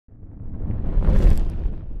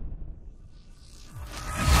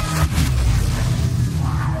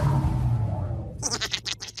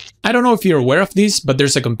I don't know if you're aware of this, but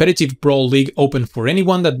there's a competitive Brawl League open for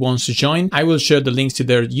anyone that wants to join. I will share the links to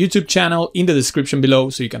their YouTube channel in the description below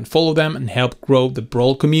so you can follow them and help grow the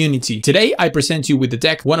Brawl community. Today I present you with the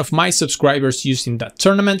deck one of my subscribers used in that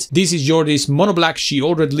tournament. This is Jordi's Mono Black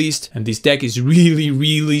Sheoldred list, and this deck is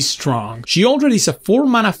really strong. Sheoldred is a 4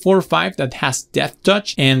 mana 4/5 that has Death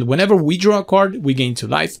Touch, and whenever we draw a card, we gain 2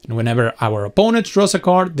 life, and whenever our opponent draws a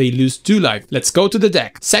card, they lose 2 life. Let's go to the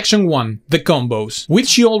deck. Section 1. The combos. With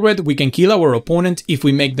Sheoldred, we can kill our opponent if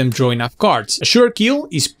we make them draw enough cards. A sure kill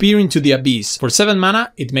is Peer into the Abyss. For 7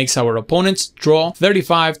 mana, it makes our opponents draw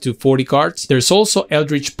 35 to 40 cards. There's also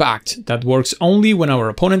Eldritch Pact that works only when our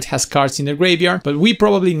opponent has cards in the graveyard, but we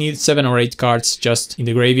probably need 7 or 8 cards just in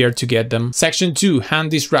the graveyard to get them. Section 2.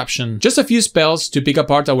 Hand Disruption. Just a few spells to pick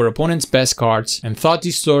apart our opponent's best cards, and Thought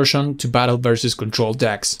Distortion to battle versus control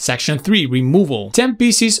decks. Section 3. Removal. 10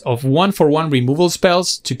 pieces of 1/1 removal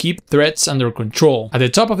spells to keep threats under control. At the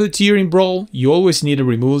top of the tier in Brawl, you always need a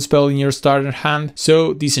removal spell in your starter hand,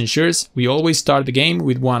 so this ensures we always start the game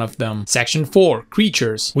with one of them. Section 4.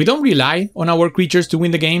 Creatures. We don't rely on our creatures to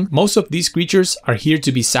win the game. Most of these creatures are here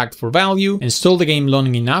to be sacked for value and stall the game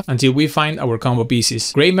long enough until we find our combo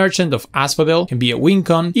pieces. Grey Merchant of Asphodel can be a win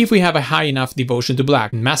con if we have a high enough devotion to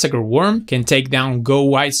black, and Massacre Worm can take down go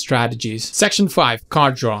white strategies. Section 5.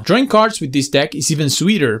 Card Draw. Drawing cards with this deck is even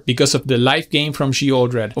sweeter because of the life gain from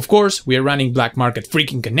Sheoldred. Of course, we are running Black Market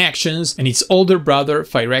freaking Connections and its older brother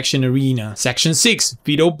Phyrexian Arena. Section 6.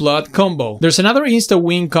 Veto Blood combo. There's another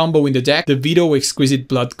insta-win combo in the deck, the Veto Exquisite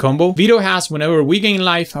Blood combo. Veto has whenever we gain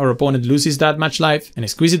life, our opponent loses that much life, and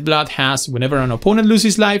Exquisite Blood has whenever an opponent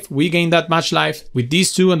loses life, we gain that much life. With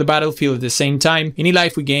these two on the battlefield at the same time, any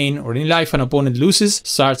life we gain or any life an opponent loses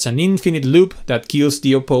starts an infinite loop that kills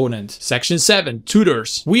the opponent. Section 7.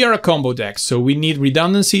 Tutors. We are a combo deck, so we need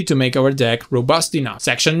redundancy to make our deck robust enough.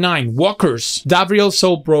 Section 9. Walkers. Davriel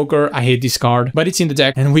Soul Broker, I hate this card, but it's in the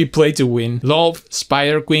deck and we play to win. Love,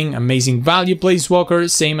 Spider Queen, amazing value planeswalker,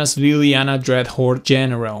 same as Liliana Dreadhorde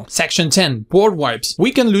General. Section 10. Board wipes.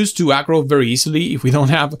 We can lose to aggro very easily if we don't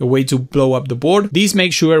have a way to blow up the board. These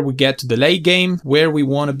make sure we get to the late game where we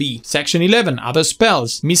want to be. Section 11. Other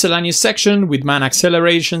spells. Miscellaneous section with mana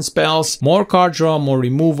acceleration spells, more card draw, more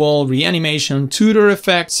removal, reanimation, tutor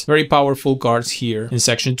effects, very powerful cards here. In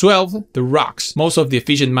section 12, the rocks. Most of the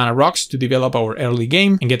efficient mana rocks to develop our early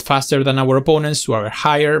game and get faster than our opponents to our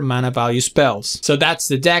higher mana value spells. So that's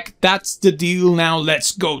the deck, that's the deal. Now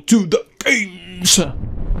let's go to the games.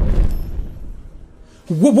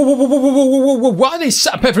 What is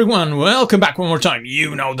up, everyone? Welcome back one more time.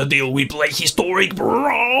 You know the deal, we play Historic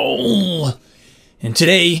Brawl. And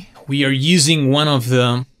today we are using one of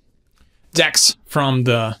the decks from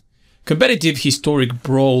the competitive Historic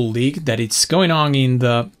Brawl League that it's going on in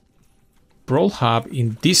the Brawl Hub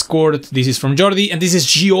in Discord. This is from Jordi, and this is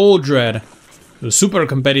Sheoldred. So super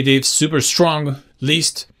competitive, super strong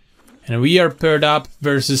list. And we are paired up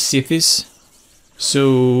versus Sythis.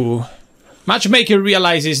 So Matchmaker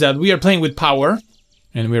realizes that we are playing with power,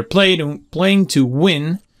 and we're playing to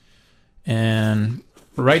win, and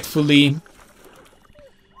rightfully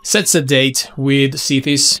sets a date with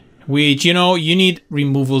Sythis, which, you know, you need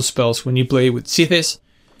removal spells when you play with Sythis,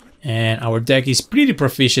 and our deck is pretty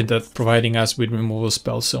proficient at providing us with removal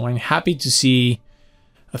spells, so I'm happy to see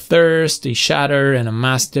a Thirst, a Shatter, and a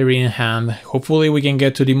Mastery in hand. Hopefully we can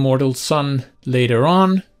get to the Immortal Sun later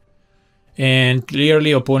on. And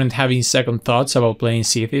clearly opponent having second thoughts about playing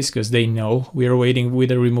Sythis because they know we are waiting with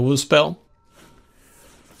a removal spell.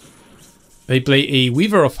 They play a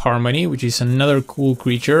Weaver of Harmony, which is another cool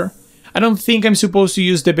creature. I don't think I'm supposed to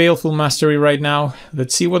use the Baleful Mastery right now.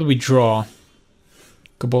 Let's see what we draw.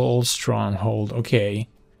 Cabal Stronghold, okay.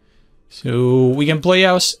 So we can play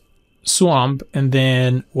out Swamp, and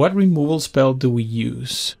then what removal spell do we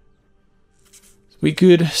use? We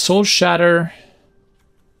could Soul Shatter,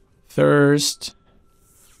 Thirst,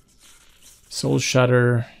 Soul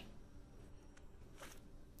Shatter.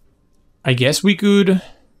 I guess we could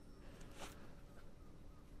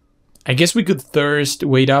Thirst,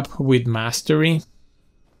 wait up with Mastery.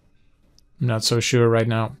 I'm not so sure right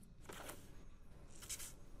now.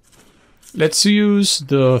 Let's use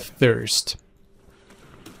the Thirst.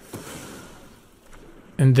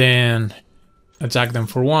 And then attack them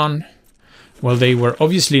for 1. Well, they were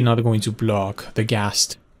obviously not going to block the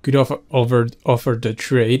Ghast. Could offer the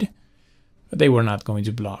trade, but they were not going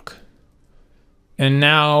to block. And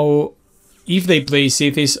now, if they play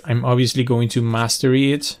Sythis, I'm obviously going to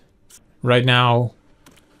Mastery it. Right now,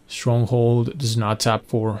 Stronghold does not tap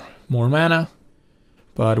for more mana,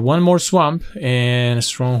 but one more Swamp, and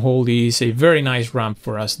Stronghold is a very nice ramp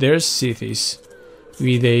for us. There's Sythis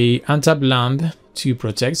with a untap land to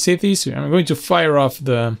protect cities. I'm going to fire off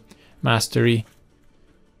the mastery.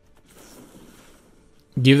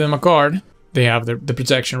 Give them a card. They have the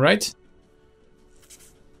protection, right?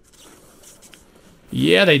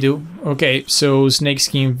 Yeah, they do. Okay, so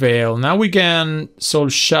Snakeskin Veil. Now we can Soul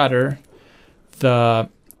Shatter the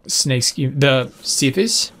Snakeskin, the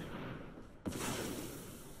Sythis.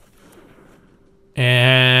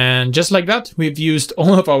 And just like that, we've used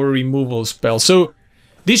all of our removal spells. So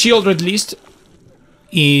this Sheoldred list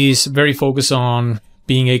is very focused on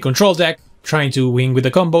being a control deck, trying to win with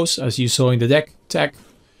the combos, as you saw in the deck tech.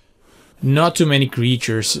 Not too many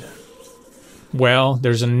creatures. Well,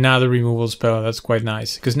 there's another removal spell. That's quite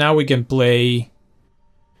nice, because now we can play...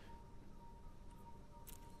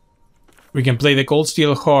 We can play the Cold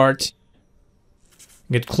Steel Heart.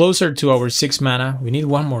 Get closer to our 6 mana. We need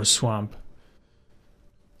one more swamp.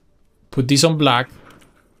 Put this on black.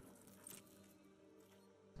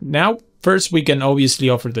 Now, first we can obviously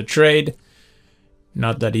offer the trade.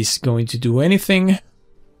 Not that it's going to do anything.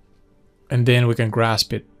 And then we can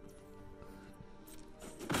grasp it.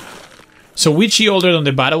 So with Sheoldred on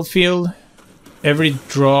the battlefield, every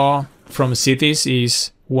draw from cities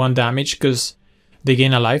is 1 damage because they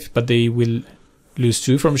gain a life, but they will lose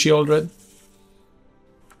 2 from Sheoldred.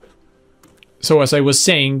 So as I was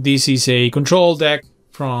saying, this is a control deck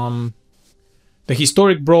from the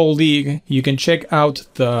Historic Brawl League. You can check out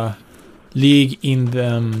the league in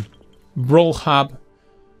the Brawl Hub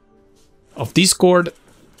of Discord.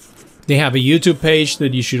 They have a YouTube page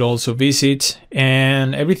that you should also visit,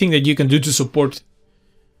 and everything that you can do to support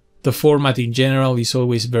the format in general is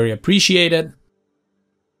always very appreciated.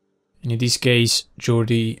 And in this case,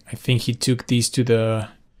 Jordi, I think he took these to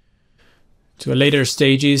later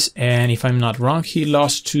stages, and if I'm not wrong, he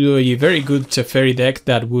lost to a very good Teferi deck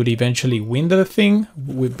that would eventually win the thing,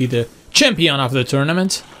 would be the champion of the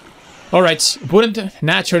tournament. Alright, opponent,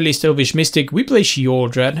 Naturalist, Elvish Mystic, we play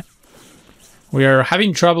Sheoldred. We are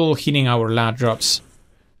having trouble hitting our land drops.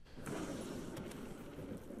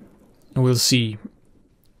 We'll see.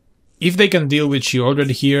 If they can deal with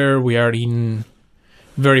Sheoldred here, we are in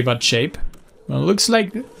very bad shape. Well, looks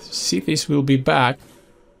like Sythis will be back.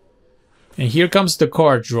 And here comes the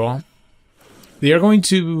card draw. They are going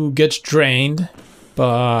to get drained,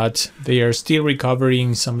 but they are still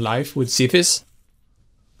recovering some life with Sythis.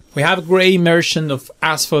 We have Grey Merchant of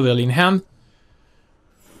Asphodel in hand.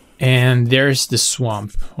 And there's the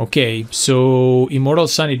swamp. Okay, so Immortal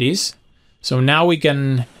Sun it is. So now we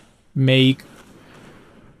can make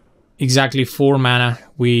exactly 4 mana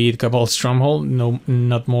with Cabal Stronghold. No,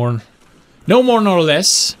 not more. No more nor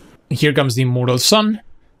less. Here comes the Immortal Sun.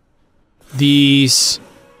 These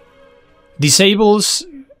disables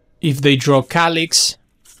if they draw Calyx.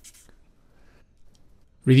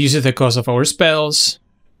 Reduces the cost of our spells.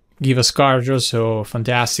 Give us card draw, so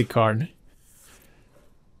fantastic card.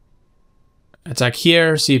 Attack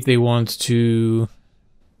here, see if they want to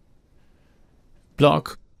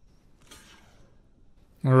block.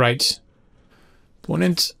 Alright.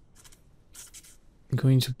 Opponent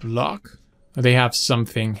going to block. They have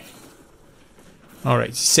something.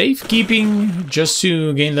 Alright, safekeeping just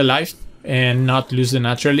to gain the life and not lose the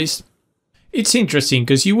Naturalist. It's interesting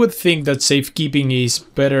because you would think that safekeeping is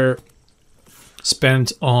better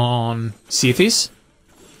spent on Sythis.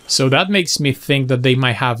 So that makes me think that they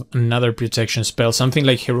might have another protection spell, something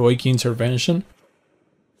like Heroic Intervention.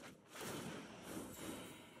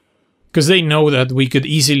 Because they know that we could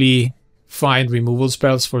easily find removal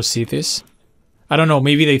spells for Sythis. I don't know,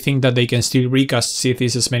 maybe they think that they can still recast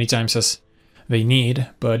Sythis as many times as they need,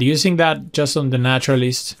 but using that just on the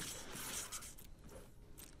Naturalist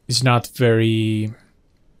is not very...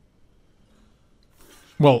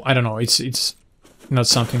 Well, I don't know, it's not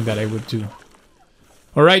something that I would do.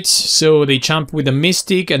 Alright, so they jump with the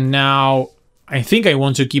Mystic, and now I think I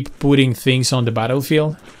want to keep putting things on the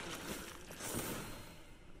battlefield.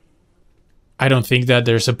 I don't think that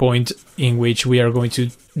there's a point in which we are going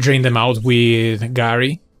to drain them out with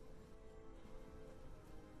Gary.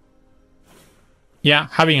 Yeah,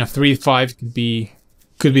 having a 3-5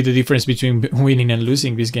 could be the difference between winning and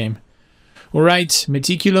losing this game. Alright,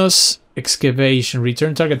 Meticulous Excavation.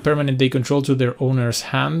 Return target permanent they control to their owner's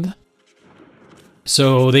hand.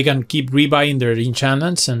 So they can keep rebuying their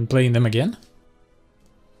enchantments and playing them again.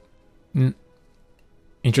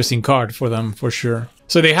 Interesting card for them, for sure.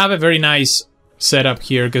 So they have a very nice setup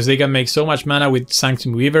here, because they can make so much mana with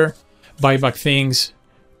Sanctum Weaver, buy back things,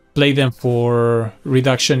 play them for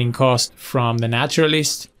reduction in cost from the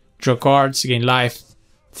Naturalist, draw cards, gain life.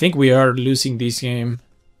 I think we are losing this game.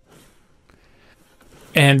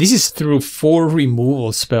 And this is through 4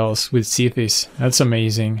 removal spells with Sythis. That's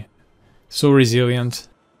amazing. So resilient.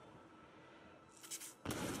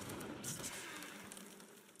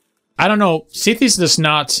 I don't know, Sithis does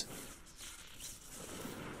not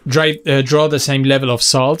draw the same level of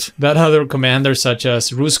salt that other commanders such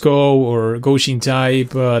as Rusko or Goshin Tai,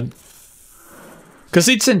 but because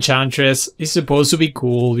it's Enchantress, it's supposed to be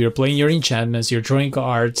cool, you're playing your enchantments, you're drawing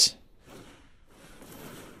cards.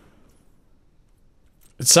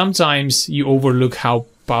 But sometimes you overlook how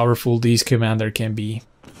powerful this commander can be.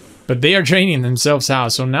 But they are draining themselves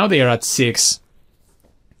out, so now they are at 6.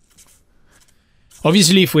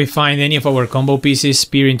 Obviously, if we find any of our combo pieces,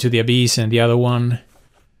 Peer into the Abyss and the other one,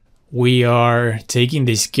 we are taking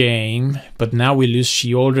this game, but now we lose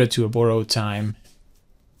Sheoldred to a borrowed time.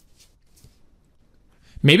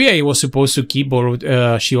 Maybe I was supposed to keep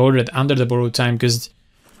Sheoldred under the borrowed time, because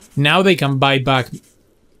now they can buy back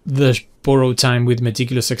the borrowed time with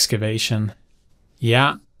Meticulous Excavation.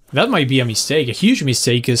 Yeah, that might be a mistake, a huge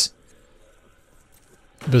mistake, because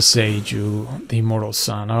Boseiju, the Immortal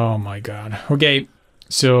Sun, oh my god. Okay,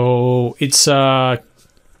 so it's an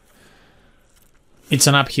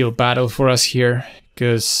uphill battle for us here,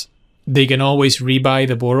 because they can always rebuy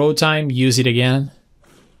the borrowed time, use it again,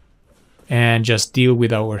 and just deal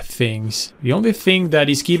with our things. The only thing that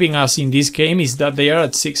is keeping us in this game is that they are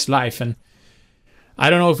at 6 life, and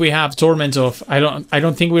I don't know if we have Torment of... I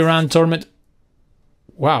don't think we ran Torment...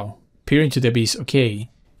 Wow, Peer into the Abyss, okay.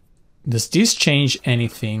 Does this change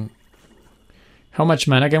anything? How much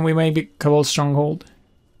mana can we make Cabal Stronghold?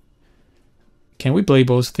 Can we play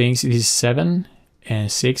both things? It is 7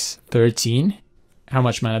 and 6, 13. How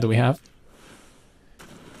much mana do we have?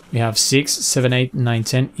 We have 6, 7, 8, 9,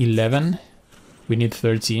 10, 11. We need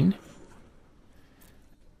 13.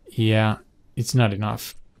 Yeah, it's not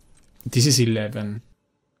enough. This is 11.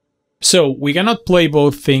 So we cannot play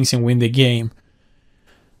both things and win the game.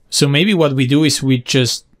 So maybe what we do is we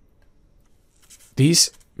just...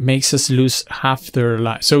 This makes us lose half their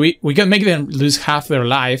life. So we can make them lose half their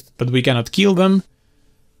life, but we cannot kill them.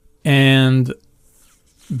 And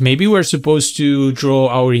maybe we're supposed to draw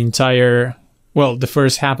our entire... Well, the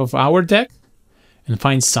first half of our deck and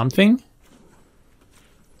find something.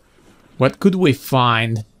 What could we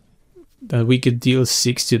find that we could deal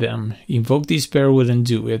 6 to them? Invoke Despair wouldn't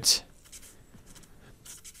do it.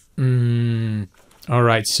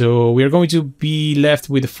 Alright, so we're going to be left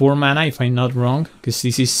with 4 mana, if I'm not wrong, because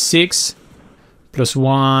this is 6 plus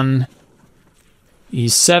 1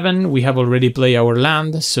 is 7. We have already played our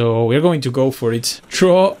land, so we're going to go for it.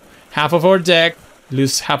 Draw half of our deck,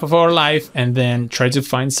 lose half of our life, and then try to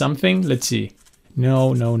find something. Let's see.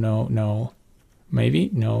 No, no, no, no.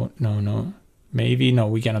 Maybe? No, no, no. Maybe? No,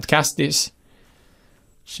 we cannot cast this.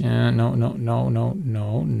 No, no, no, no, no,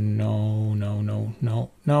 no, no, no,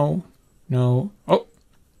 no, no. No. Oh.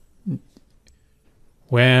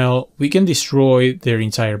 Well, we can destroy their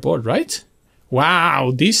entire board, right?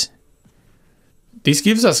 Wow, this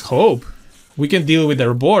gives us hope. We can deal with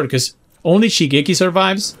their board because only Shigeki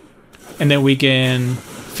survives, and then we can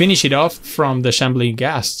finish it off from the Shambling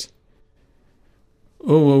Ghast.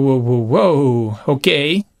 Oh, whoa, whoa, whoa, whoa.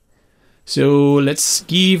 Okay. So let's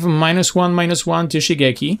give -1/-1 to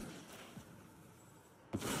Shigeki.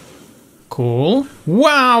 Cool.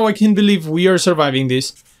 Wow, I can't believe we are surviving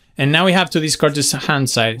this. And now we have to discard this hand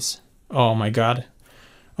size. Oh my god.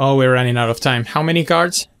 Oh, we're running out of time. How many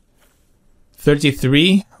cards?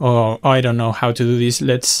 33? Oh, I don't know how to do this.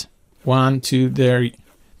 Let's... 1, 2, there...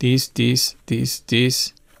 This...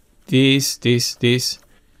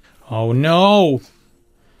 Oh no!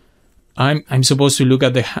 I'm supposed to look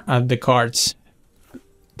at the cards.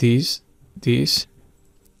 This...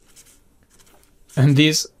 And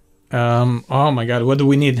this... oh my god, what do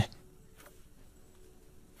we need?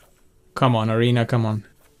 Come on, Arena, come on.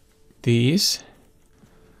 These,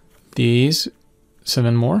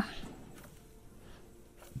 7 more.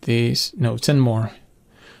 These, no, 10 more.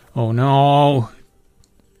 Oh no!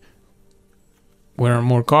 Where are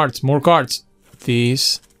more cards? More cards!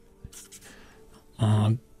 These.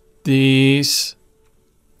 These.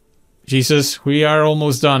 Jesus, we are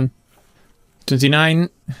almost done. 29.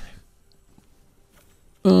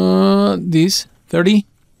 This 30.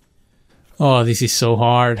 Oh, this is so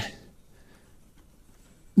hard.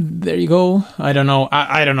 There you go. I don't know.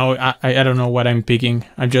 I don't know. I don't know what I'm picking.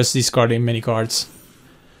 I'm just discarding many cards.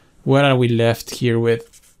 What are we left here with?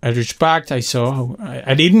 Eldritch Pact. I saw.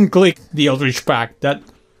 I didn't click the Eldritch Pact.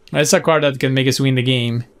 That's a card that can make us win the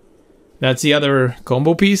game. That's the other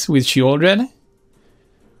combo piece with Sheoldred.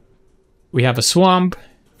 We have a Swamp.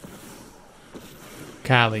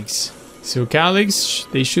 Calyx. So Calyx,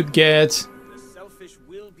 they should get...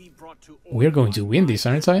 We're going to win this,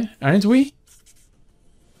 aren't we?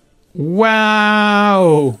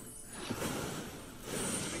 Wow!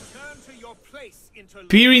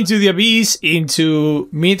 Peer into the Abyss, into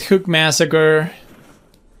Mid-Hook Massacre.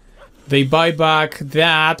 They buy back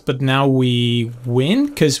that, but now we win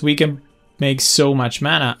because we can make so much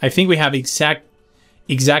mana. I think we have exact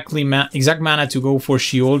mana to go for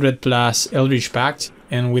Sheoldred plus Eldritch Pact,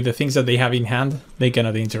 and with the things that they have in hand, they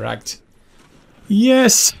cannot interact.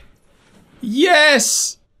 Yes!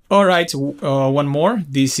 Yes! Alright, one more.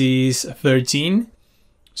 This is 13.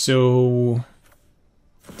 So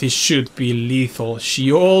this should be lethal.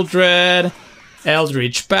 Sheoldred,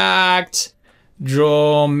 Eldritch Pact,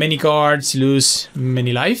 draw many cards, lose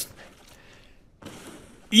many life.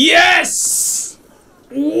 Yes!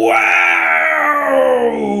 Wow!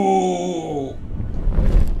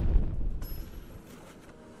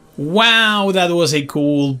 Wow, that was a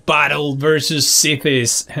cool battle versus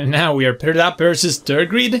Sythis. And now we are paired up versus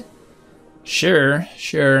Tergrid. Sure,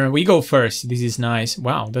 we go first. This is nice.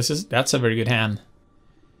 Wow, that's a very good hand.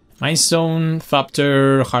 Mindstone,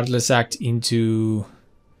 Thopter, Heartless Act into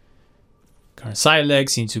Karn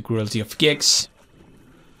Silex, into Cruelty of Gix.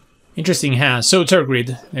 Interesting hand. So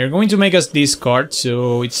Tergrid, they're going to make us discard,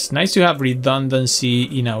 so it's nice to have redundancy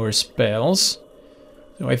in our spells.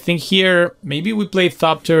 So I think here, maybe we play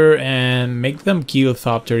Thopter and make them kill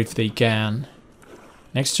Thopter if they can.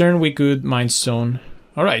 Next turn we could Mindstone.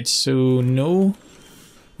 Alright, so no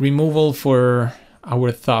removal for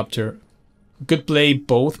our Thopter. We could play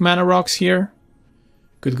both Mana Rocks here.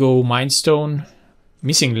 Could go Mindstone.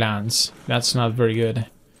 Missing lands. That's not very good.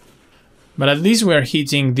 But at least we are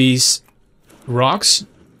hitting these rocks.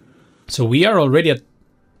 So we are already at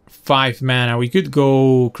 5 mana. We could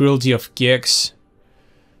go Cruelty of Gix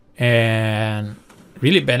and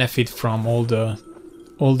really benefit from all the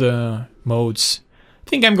modes. I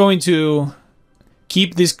think I'm going to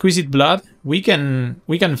keep this Exquisite Blood. We can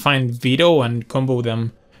find Veto and combo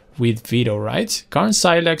them with Veto, right? Karn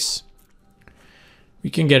Silex. We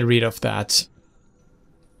can get rid of that.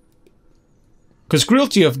 Because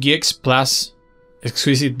Cruelty of Gix plus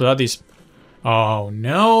Exquisite Blood is... Oh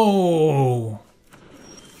no!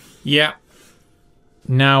 Yeah.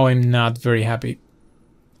 Now I'm not very happy.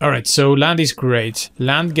 Alright, so land is great.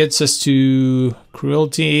 Land gets us to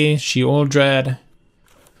Cruelty, Sheoldred.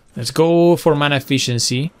 Let's go for mana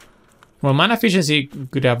efficiency. Well, mana efficiency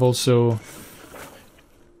could have also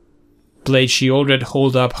played Sheoldred,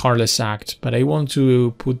 hold up, Heartless Act, but I want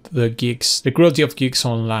to put the Cruelty of Gix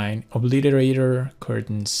online. Obliterator,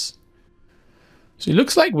 Curtains. So it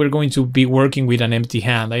looks like we're going to be working with an empty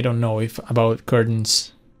hand. I don't know about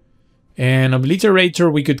Curtains. And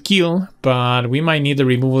Obliterator we could kill, but we might need a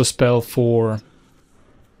removal spell for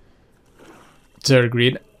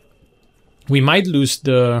Tergrid. We might lose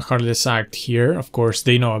the Heartless Act here. Of course,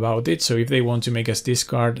 they know about it, so if they want to make us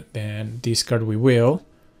discard, then discard we will.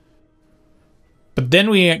 But then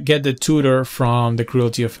we get the tutor from the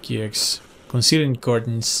Cruelty of Gix. Concealing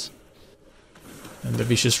Curtains. And the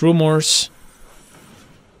Vicious Rumors.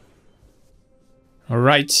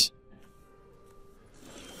 Alright.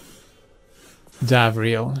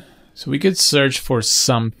 Davriel. So we could search for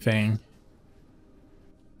something.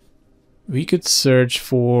 We could search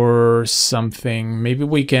for something. Maybe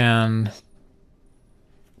we can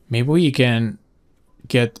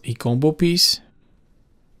get a combo piece.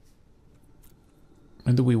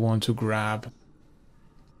 When do we want to grab?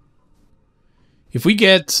 If we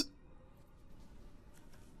get...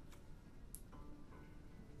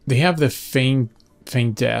 They have the feint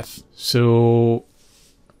death, so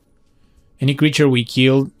any creature we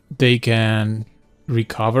kill, they can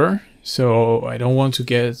recover. So I don't want to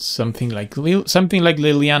get something like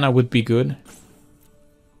Liliana would be good,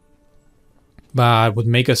 but would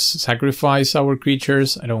make us sacrifice our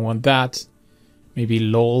creatures. I don't want that. Maybe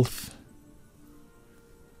Lolth.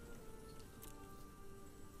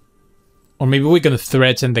 Or maybe we can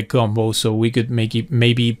threaten the combo, so we could make it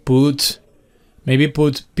maybe put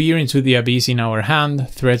Peer into the Abyss in our hand,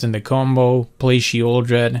 threaten the combo, play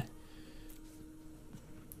Sheoldred.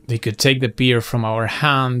 They could take the Peer from our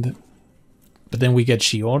hand, but then we get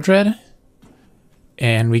Sheoldred,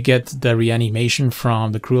 and we get the reanimation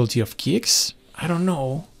from the Cruelty of Gix. I don't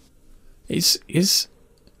know. So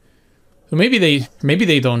maybe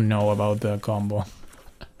they don't know about the combo.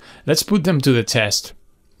 Let's put them to the test.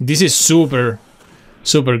 This is super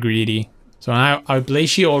greedy. So now I'll play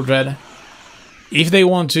Sheoldred. If they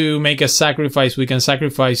want to make a sacrifice, we can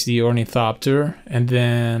sacrifice the Ornithopter, and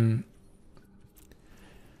then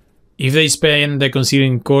if they spend the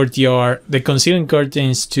Concealing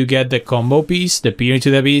Curtains to get the combo piece, the Peer into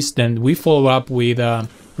the Abyss, then we follow up with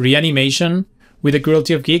Reanimation with the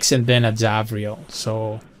Cruelty of Gix and then a Davriel.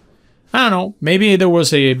 So I don't know, maybe there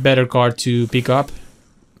was a better card to pick up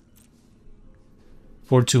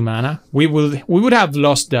for 2 mana. We would have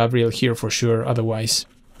lost Davriel here for sure otherwise.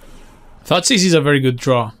 Thoughtseize is a very good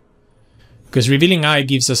draw, because Revealing Eye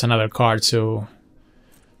gives us another card, so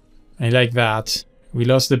I like that. We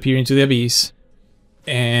lost the Peer into the Abyss,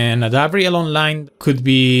 and a Davriel online could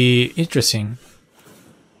be interesting.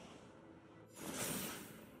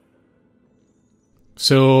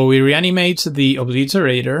 So we reanimate the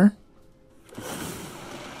Obliterator,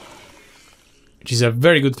 which is a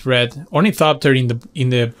very good threat. Ornithopter in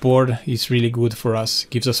the board is really good for us.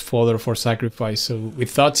 Gives us fodder for sacrifice. So we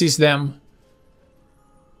Thoughtseize them.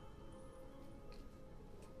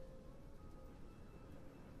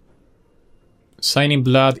 Signing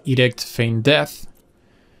Blood, Edict, Feign Death.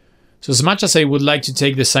 So as much as I would like to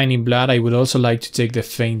take the Signing Blood, I would also like to take the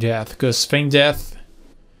Feign Death, because Feign Death,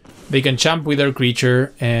 they can champ with their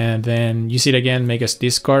creature and then use it again, make us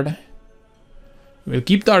discard. We'll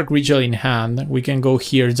keep Dark Ritual in hand. We can go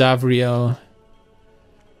here, Davriel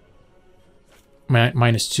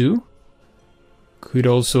 -2. Could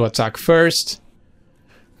also attack first.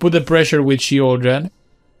 Put the pressure with Sheoldred.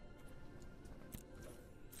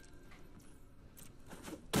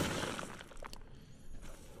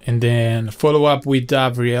 And then follow up with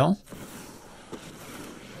Davriel.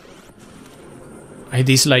 I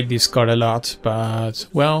dislike this card a lot, but,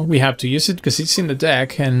 well, we have to use it because it's in the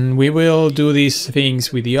deck, and we will do these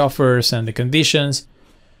things with the offers and the conditions.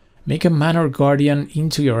 Make a Manor Guardian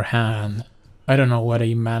into your hand. I don't know what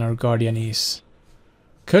a Manor Guardian is.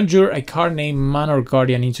 Conjure a card named Manor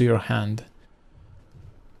Guardian into your hand.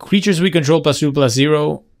 Creatures we control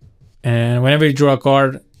 +2/+0, and whenever you draw a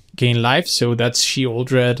card, gain life, so that's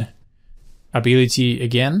Sheoldred ability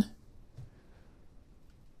again.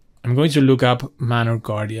 I'm going to look up Manor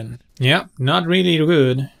Guardian. Yeah, not really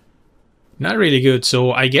good. Not really good,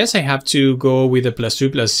 so I guess I have to go with a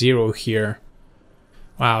 +2/+0 here.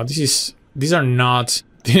 Wow, these are not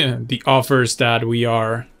the offers that we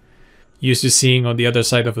are used to seeing on the other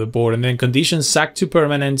side of the board. And then conditions: sack 2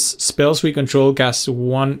 permanents, spells we control cast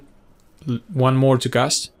one more to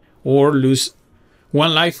cast, or lose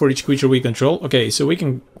 1 life for each creature we control. Okay, so we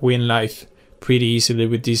can win life pretty easily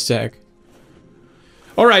with this deck.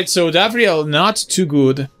 Alright, so Davriel, not too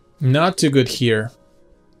good. Not too good here.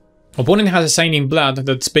 Opponent has a Signing Blood,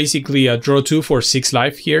 that's basically a draw 2 for 6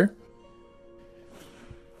 life here.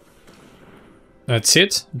 That's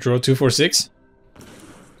it, draw 2 for 6.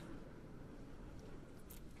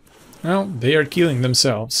 Well, they are killing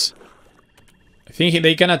themselves. I think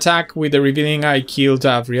they can attack with the Revealing Eye, kill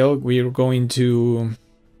Davriel. We're going to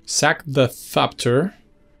sack the Thopter.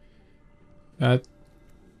 That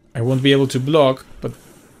I won't be able to block, but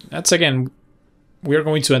that's again, we're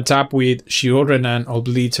going to untap with Sheoldred and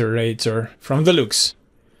Obliterator from the looks.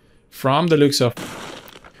 From the looks of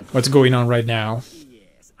what's going on right now.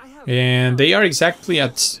 And they are exactly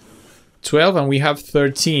at 12 and we have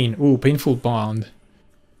 13. Ooh, Painful Bond.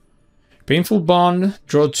 Painful Bond,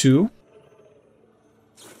 draw 2.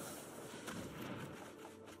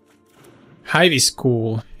 Hive is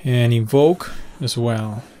cool, and Invoke as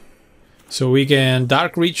well. So we can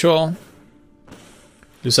Dark Ritual,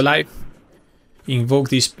 lose a life, Invoke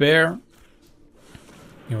Despair,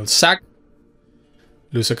 you will sack,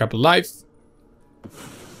 lose a couple life.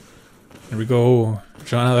 There we go,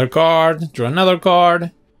 draw another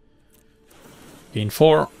card, gain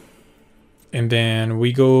 4. And then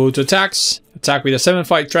we go to attacks, attack with a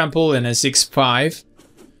 7/5 trample and a 6/5.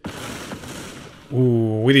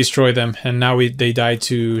 Ooh, we destroy them, and now they die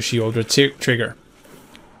to Sheoldred trigger.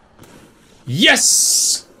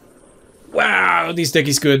 Yes! Wow, this deck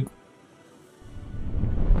is good.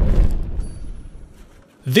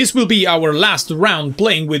 This will be our last round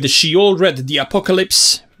playing with the Sheoldred the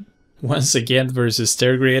Apocalypse. Once again versus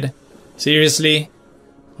Tergrid. Seriously?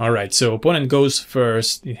 Alright, so opponent goes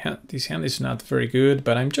first. This hand is not very good,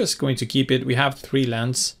 but I'm just going to keep it. We have 3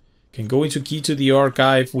 lands. Can go into Key to the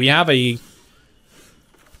Archive. We have a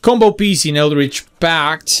combo piece in Eldritch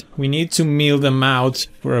Pact. We need to mill them out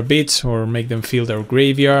for a bit or make them fill their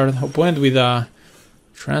graveyard. Opponent with a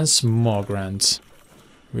Transmogrant.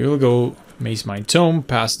 We will go Mazemind Tome,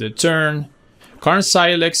 pass the turn. Karn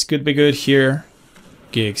Silex could be good here.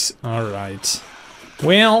 Gigs, alright.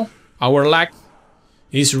 Well, our luck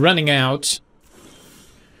is running out.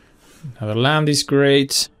 Another land is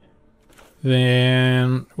great.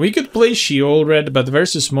 Then we could play Sheoldred, but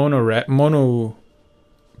versus mono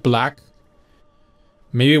black.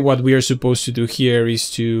 Maybe what we are supposed to do here is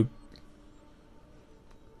to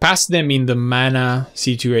pass them in the mana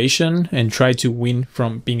situation and try to win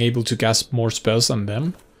from being able to cast more spells on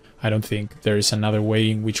them. I don't think there is another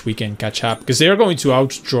way in which we can catch up, because they are going to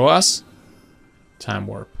outdraw us. Time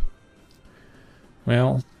Warp.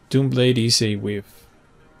 Well, Doomblade is a whiff.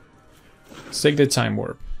 Let's take the Time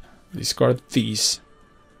Warp. Discard these.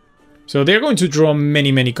 So they're going to draw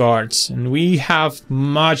many cards, and we have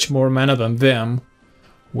much more mana than them.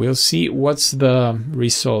 We'll see what's the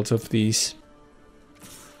result of these.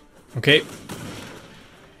 Okay.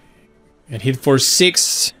 And hit for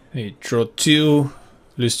 6. They draw 2,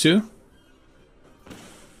 lose 2.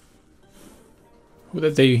 Who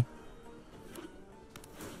that they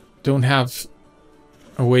don't have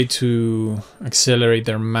a way to accelerate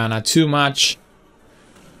their mana too much.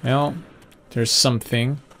 Well, there's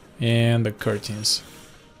something. And the curtains.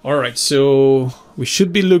 Alright, so we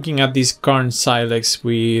should be looking at this Karn Silex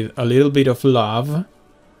with a little bit of love.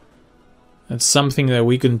 That's something that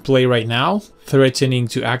we can play right now, threatening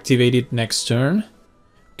to activate it next turn.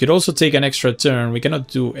 Could also take an extra turn. We cannot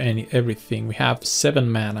do everything. We have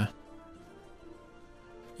 7 mana.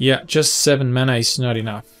 Yeah, just 7 mana is not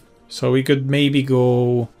enough. So we could maybe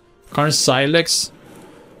go Karn Silex.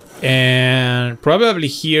 And probably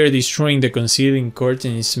here destroying the Concealing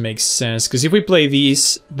Curtains makes sense. Because if we play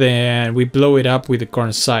these, then we blow it up with the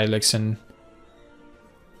Karn Silex. And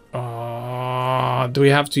do we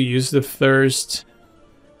have to use the Thirst?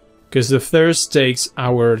 Because the Thirst takes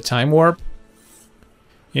our Time Warp.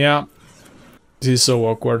 Yeah. This is so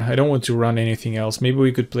awkward. I don't want to run anything else. Maybe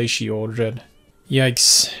we could play Sheoldred.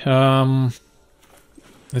 Yikes.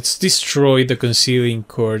 Let's destroy the Concealing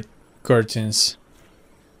Curtains.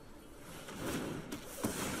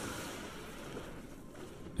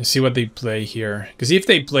 Let's see what they play here. Because if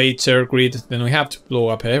they play Tergrid, then we have to blow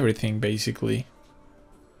up everything, basically.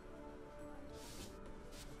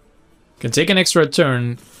 Can take an extra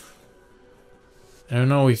turn. I don't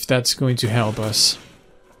know if that's going to help us.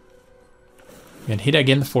 We can hit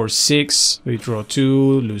again for 6. We draw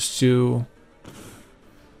 2, lose 2.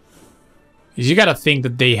 You gotta think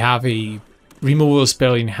that they have a removal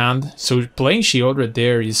spell in hand. So playing Sheoldred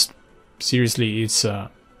there is... Seriously, it's a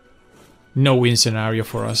no-win scenario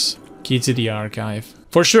for us. Key to the Archive.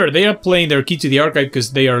 For sure, they are playing their Key to the Archive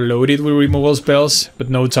because they are loaded with removal spells, but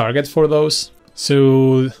no target for those.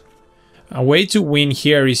 So a way to win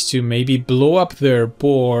here is to maybe blow up their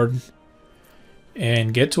board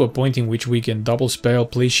and get to a point in which we can double spell,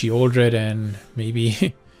 play Sheoldred, and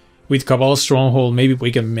maybe with Cabal Stronghold, maybe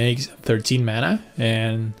we can make 13 mana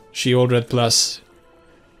and Sheoldred plus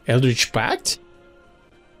Eldritch Pact.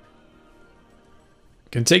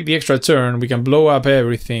 Can take the extra turn, we can blow up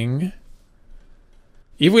everything.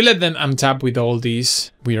 If we let them untap with all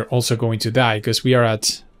these, we are also going to die, because we are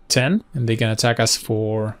at 10, and they can attack us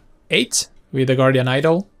for 8 with the Guardian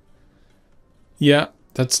Idol. Yeah,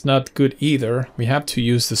 that's not good either. We have to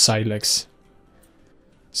use the Silex.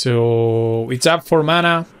 So, we tap for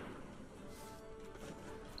mana.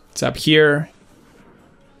 Tap here.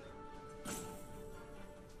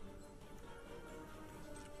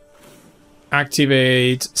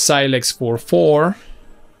 Activate Silex for 4.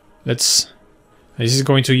 This is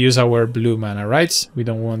going to use our blue mana, right? We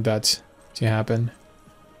don't want that to happen.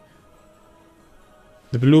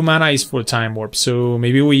 The blue mana is for Time Warp, so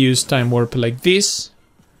maybe we use Time Warp like this.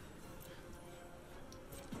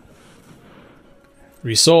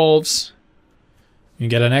 Resolves. You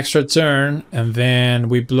get an extra turn, and then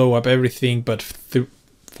we blow up everything but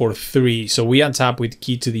for 3. So we untap with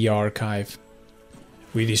Key to the Archive.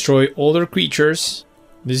 We destroy all their creatures.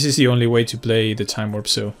 This is the only way to play the Time Warp,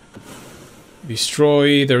 so...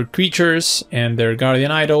 Destroy their creatures and their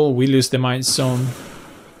Guardian Idol. We lose the Mind Stone.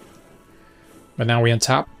 But now we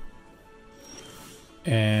untap.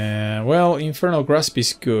 And, well, Infernal Grasp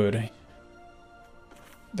is good.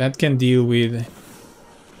 That can deal with...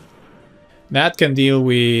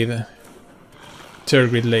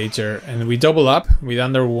 Tergrid later, and we double up with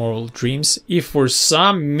Underworld Dreams. If for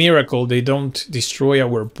some miracle they don't destroy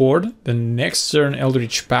our board, the next turn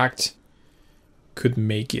Eldritch Pact could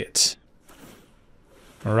make it.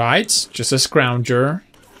 Alright, just a Scrounger.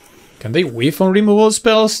 Can they whiff on removal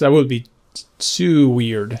spells? That would be too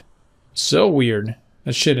weird. So weird.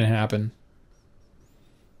 That shouldn't happen.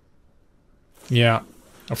 Yeah,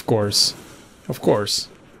 of course. Of course.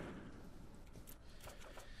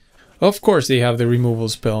 Of course they have the removal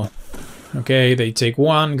spell. Okay, they take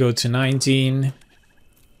 1, go to 19.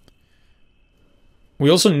 We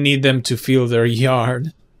also need them to fill their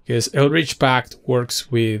yard, because Eldritch Pact works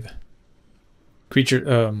with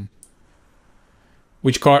creature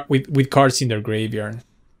with cards in their graveyard.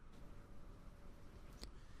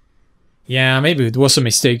 Yeah, maybe it was a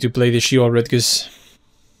mistake to play the Sheoldred, because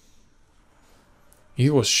he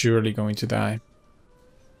was surely going to die.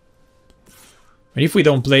 But if we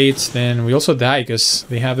don't play it, then we also die, because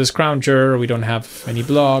they have the Scrounger, we don't have any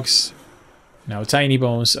blocks. Now Tiny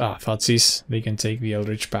Bones, Thoughtseize, they can take the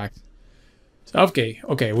Eldritch Pact. Okay,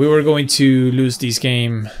 we were going to lose this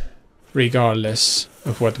game regardless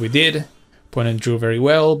of what we did. Opponent drew very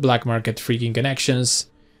well, Black Market freaking connections.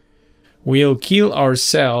 We'll kill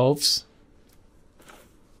ourselves.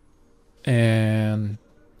 And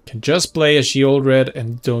can just play a Sheoldred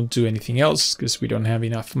and don't do anything else, because we don't have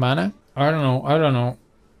enough mana. I don't know.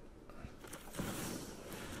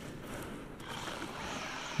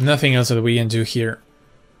 Nothing else that we can do here,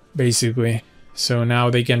 basically. So now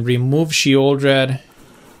they can remove Sheoldred.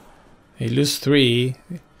 They lose 3.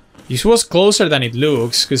 This was closer than it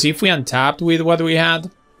looks, because if we untapped with what we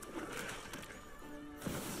had,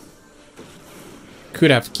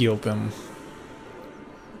 could have killed them.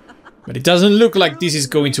 But it doesn't look like this is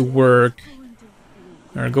going to work.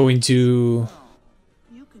 We're going to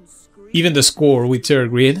even the score with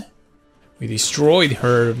Tergrid. We destroyed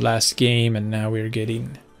her last game, and now we're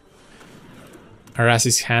getting our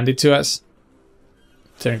asses handed to us.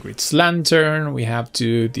 Tergrid's Lantern. We have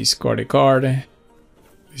to discard a card.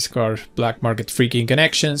 Discard Black Market freaking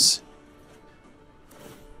connections.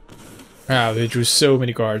 Wow, they drew so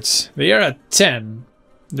many cards. They are at 10.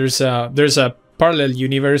 There's a parallel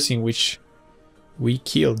universe in which we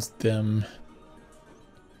killed them.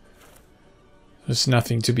 There's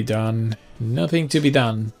nothing to be done. Nothing to be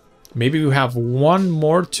done. Maybe we have one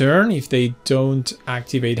more turn if they don't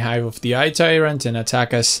activate Hive of the Eye Tyrant and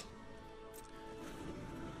attack us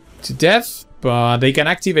to death. But they can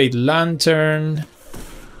activate Lantern.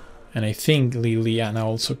 And I think Liliana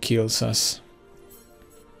also kills us.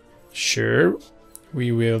 Sure.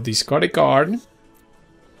 We will discard a card.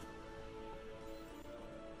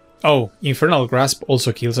 Oh, Infernal Grasp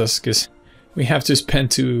also kills us, because we have to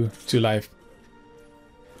spend 2 life.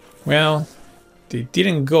 Well, they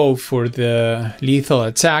didn't go for the lethal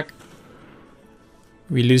attack.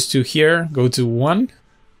 We lose 2 here, go to 1.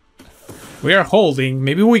 We are holding.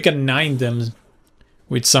 Maybe we can 9 them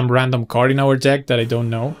with some random card in our deck that I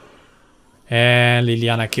don't know. And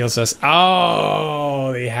Liliana kills us.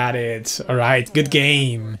 Oh, they had it. Alright, good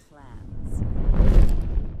game.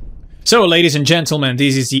 So, ladies and gentlemen,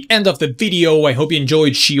 this is the end of the video. I hope you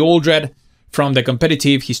enjoyed Sheoldred from the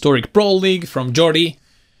competitive Historic Brawl League from Jordi.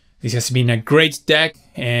 This has been a great deck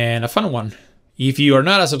and a fun one. If you are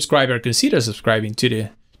not a subscriber, consider subscribing to the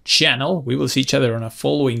channel. We will see each other on a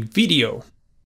following video.